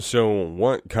So,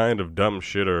 what kind of dumb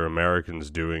shit are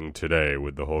Americans doing today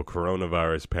with the whole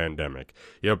coronavirus pandemic?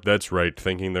 Yep, that's right,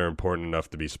 thinking they're important enough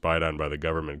to be spied on by the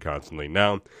government constantly.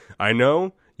 Now, I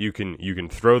know you can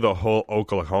throw the whole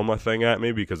Oklahoma thing at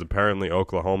me because apparently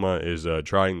Oklahoma is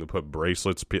trying to put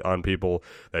bracelets on people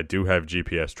that do have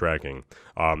GPS tracking.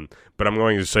 But I'm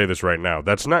going to say this right now: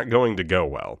 that's not going to go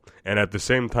well. And at the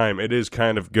same time, it is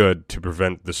kind of good to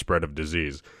prevent the spread of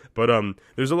disease. But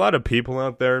there's a lot of people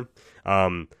out there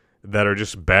that are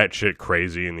just batshit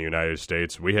crazy in the United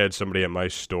States. We had somebody at my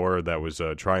store that was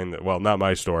well, not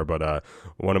my store, but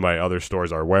one of my other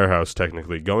stores, our warehouse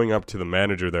technically, going up to the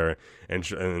manager there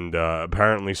and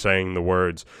apparently saying the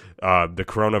words, the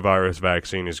coronavirus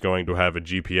vaccine is going to have a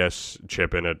GPS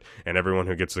chip in it, and everyone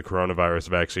who gets the coronavirus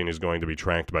vaccine is going to be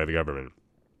tracked by the government.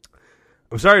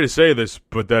 I'm sorry to say this,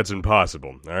 but that's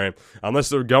impossible, all right? Unless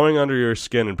they're going under your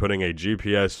skin and putting a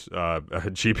GPS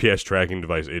tracking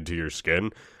device into your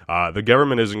skin, the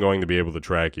government isn't going to be able to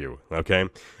track you, okay?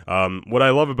 What I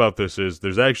love about this is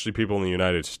there's actually people in the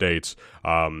United States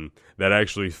that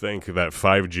actually think that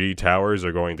 5G towers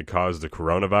are going to cause the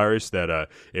coronavirus, that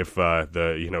if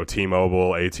the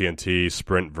T-Mobile, AT&T,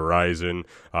 Sprint, Verizon,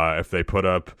 if they put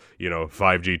up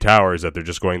 5G towers, that they're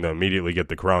just going to immediately get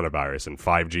the coronavirus and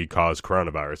 5G cause coronavirus.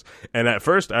 And at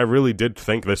first I really did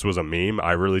think this was a meme.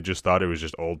 I really just thought it was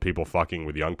just old people fucking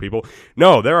with young people.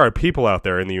 No, there are people out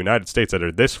there in the United States that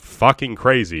are this fucking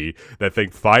crazy that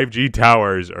think 5G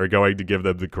towers are going to give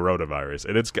them the coronavirus,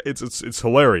 and it's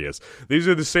hilarious. These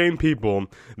are the same people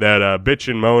that bitch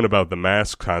and moan about the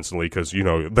mask constantly because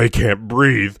they can't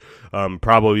breathe,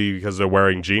 probably because they're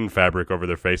wearing jean fabric over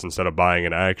their face instead of buying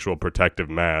an actual protective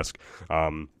mask.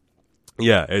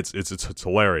 Yeah, it's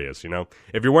hilarious,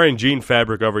 If you're wearing jean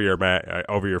fabric over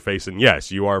your face, and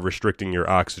yes, you are restricting your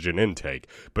oxygen intake.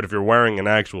 But if you're wearing an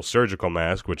actual surgical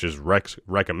mask, which is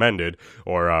recommended,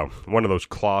 or one of those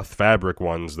cloth fabric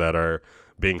ones that are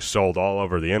being sold all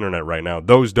over the internet right now,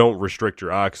 those don't restrict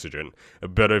your oxygen.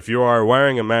 But if you are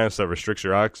wearing a mask that restricts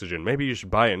your oxygen, maybe you should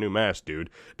buy a new mask,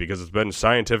 dude, because it's been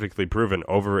scientifically proven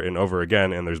over and over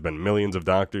again, and there's been millions of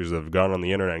doctors that have gone on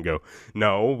the internet and go,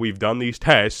 no, we've done these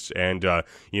tests, and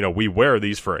we wear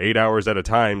these for 8 hours at a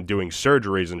time doing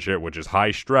surgeries and shit, which is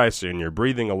high stress, and you're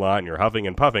breathing a lot, and you're huffing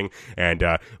and puffing, and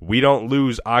we don't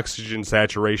lose oxygen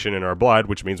saturation in our blood,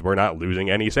 which means we're not losing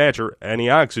any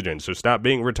oxygen. So stop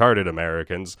being retarded,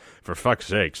 Americans, for fuck's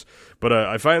sakes. But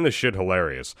I find this shit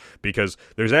hilarious because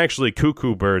there's actually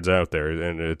cuckoo birds out there,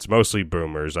 and it's mostly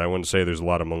boomers. I wouldn't say there's a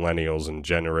lot of millennials and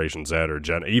Generation Z or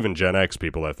even Gen X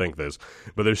people that think this.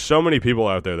 But there's so many people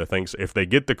out there that thinks if they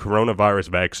get the coronavirus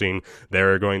vaccine,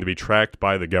 they're going to be tracked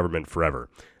by the government forever.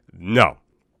 No.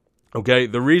 Okay,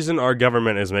 the reason our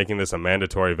government is making this a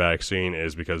mandatory vaccine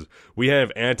is because we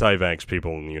have anti-vax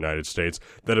people in the United States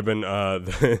that have been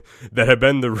that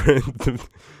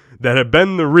have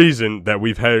been the reason that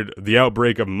we've had the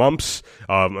outbreak of mumps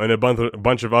and a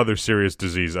bunch of other serious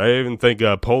disease. I even think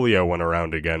polio went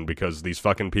around again because these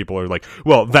fucking people are like,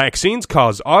 well, vaccines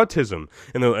cause autism,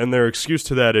 and their excuse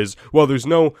to that is, well, there's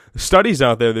no studies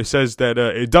out there that says that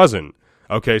it doesn't.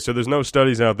 Okay, so there's no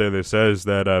studies out there that says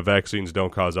that vaccines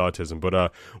don't cause autism,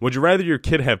 but would you rather your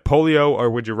kid have polio or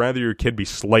would you rather your kid be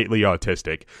slightly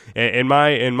autistic? In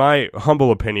my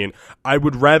humble opinion, I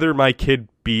would rather my kid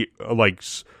be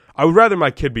autistic. I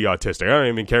don't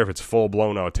even care if it's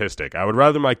full-blown autistic. I would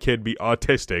rather my kid be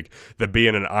autistic than be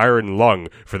in an iron lung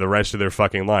for the rest of their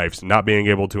fucking lives, not being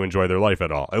able to enjoy their life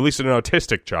at all. At least an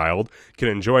autistic child can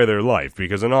enjoy their life,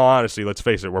 because in all honesty, let's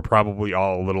face it, we're probably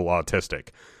all a little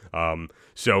autistic.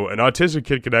 So an autistic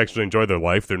kid can actually enjoy their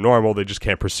life. They're normal. They just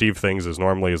can't perceive things as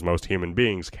normally as most human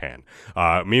beings can.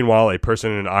 Meanwhile, a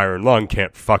person in an iron lung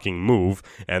can't fucking move,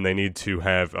 and they need to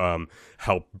have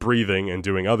help breathing and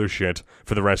doing other shit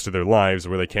for the rest of their lives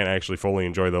where they can't actually fully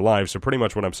enjoy their lives. So pretty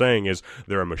much what I'm saying is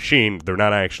they're a machine. They're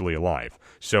not actually alive.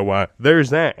 So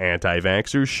there's that,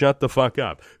 anti-vaxxers. Shut the fuck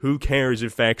up. Who cares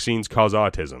if vaccines cause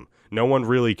autism? No one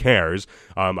really cares.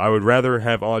 I would rather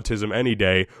have autism any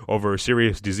day over a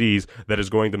serious disease that is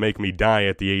going to make me die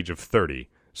at the age of 30.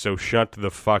 So shut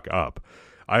the fuck up.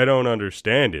 I don't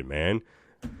understand it, man.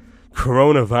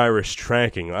 Coronavirus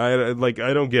tracking. I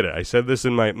don't get it. I said this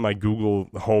in my Google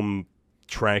Home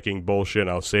tracking bullshit.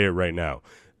 I'll say it right now.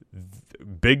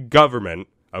 Big government.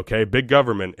 Okay, big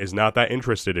government is not that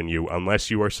interested in you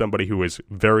unless you are somebody who is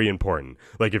very important.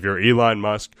 Like if you're Elon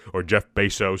Musk or Jeff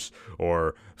Bezos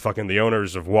or fucking the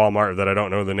owners of Walmart that I don't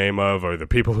know the name of, or the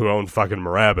people who own fucking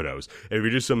Marabitos. If you're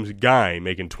just some guy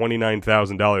making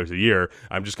 $29,000 a year,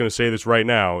 I'm just going to say this right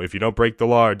now, if you don't break the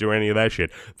law or do any of that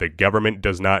shit, the government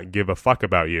does not give a fuck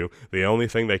about you. The only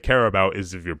thing they care about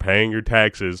is if you're paying your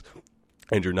taxes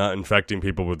and you're not infecting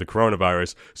people with the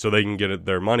coronavirus so they can get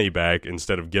their money back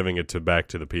instead of giving it back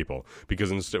to the people.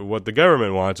 Because what the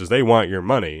government wants is they want your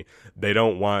money. They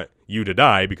don't want you to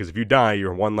die, because if you die,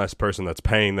 you're one less person that's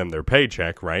paying them their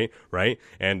paycheck, right?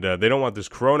 And they don't want this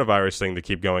coronavirus thing to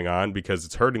keep going on because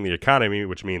it's hurting the economy,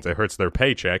 which means it hurts their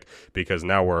paycheck because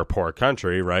now we're a poor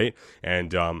country, right?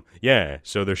 And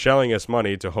so they're shelling us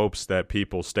money to hopes that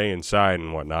people stay inside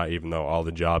and whatnot, even though all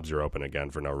the jobs are open again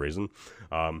for no reason.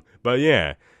 But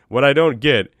yeah, what I don't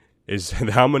get is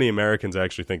how many Americans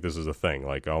actually think this is a thing.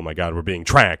 Like, oh my God, we're being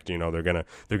tracked. You know, they're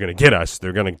gonna get us.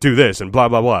 They're gonna do this and blah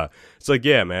blah blah. It's like,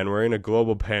 yeah, man, we're in a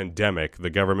global pandemic.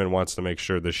 The government wants to make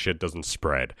sure this shit doesn't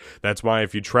spread. That's why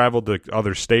if you travel to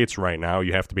other states right now,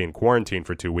 you have to be in quarantine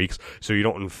for 2 weeks so you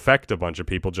don't infect a bunch of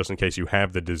people just in case you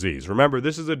have the disease. Remember,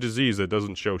 this is a disease that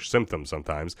doesn't show symptoms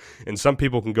sometimes, and some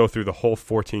people can go through the whole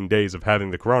 14 days of having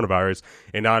the coronavirus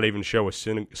and not even show a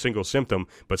single symptom,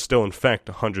 but still infect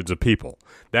hundreds of people.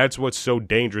 That's what's so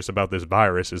dangerous about this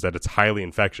virus, is that it's highly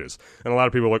infectious. And a lot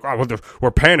of people are like, oh, we're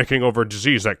panicking over a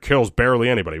disease that kills barely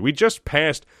anybody. We just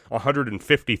passed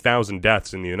 150,000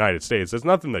 deaths in the United States. That's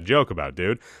nothing to joke about,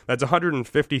 dude. That's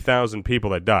 150,000 people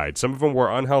that died. Some of them were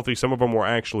unhealthy. Some of them were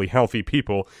actually healthy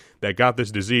people that got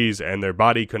this disease and their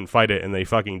body couldn't fight it and they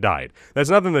fucking died.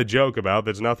 That's nothing to joke about.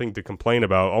 That's nothing to complain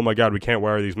about. Oh my God, we can't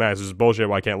wear these masks. This is bullshit.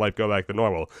 Why can't life go back to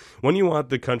normal? When you want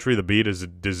the country to beat a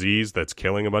disease that's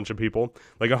killing a bunch of people,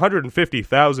 like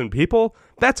 150,000 people,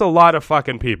 that's a lot of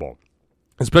fucking people.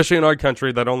 Especially in our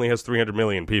country that only has 300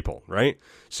 million people, right?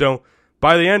 So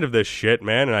by the end of this shit,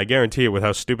 man, and I guarantee it with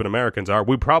how stupid Americans are,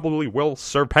 we probably will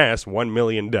surpass 1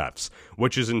 million deaths,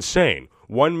 which is insane.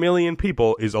 1 million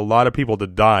people is a lot of people to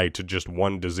die to just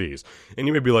one disease. And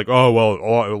you may be like, oh, well,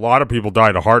 a lot of people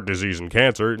die to heart disease and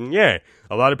cancer. And yeah,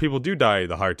 a lot of people do die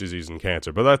to heart disease and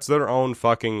cancer, but that's their own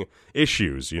fucking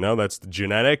issues, you know? That's the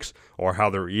genetics or how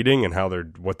they're eating and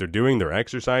what they're doing, their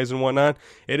exercise and whatnot.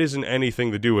 It isn't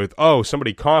anything to do with, oh,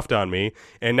 somebody coughed on me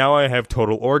and now I have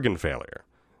total organ failure.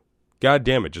 God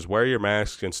damn it, just wear your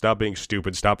mask and stop being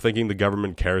stupid. Stop thinking the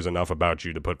government cares enough about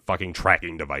you to put fucking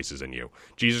tracking devices in you.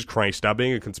 Jesus Christ, stop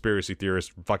being a conspiracy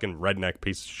theorist, fucking redneck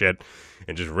piece of shit,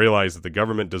 and just realize that the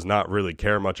government does not really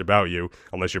care much about you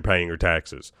unless you're paying your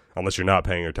taxes. Unless you're not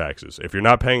paying your taxes. If you're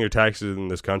not paying your taxes in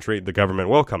this country, the government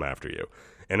will come after you.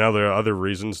 And other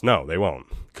reasons, no, they won't.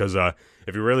 Because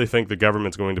if you really think the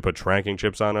government's going to put tracking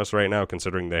chips on us right now,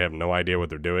 considering they have no idea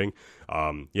what they're doing,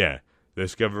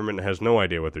 this government has no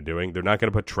idea what they're doing. They're not going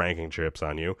to put tracking chips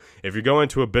on you. If you go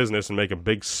into a business and make a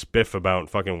big spiff about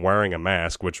fucking wearing a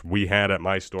mask, which we had at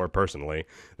my store personally,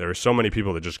 there are so many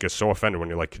people that just get so offended when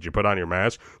you're like, could you put on your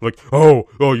mask? Like, oh,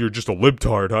 you're just a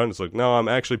libtard, huh? And it's like, no, I'm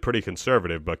actually pretty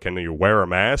conservative, but can you wear a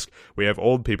mask? We have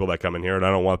old people that come in here, and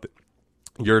I don't want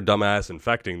your dumbass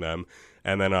infecting them,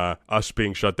 and then us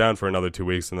being shut down for another 2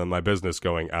 weeks, and then my business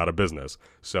going out of business.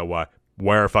 So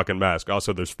wear a fucking mask.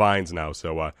 Also, there's fines now,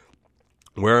 so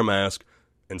wear a mask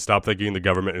and stop thinking the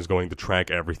government is going to track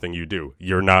everything you do.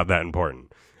 You're not that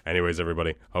important. Anyways,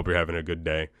 everybody, hope you're having a good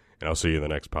day, and I'll see you in the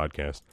next podcast.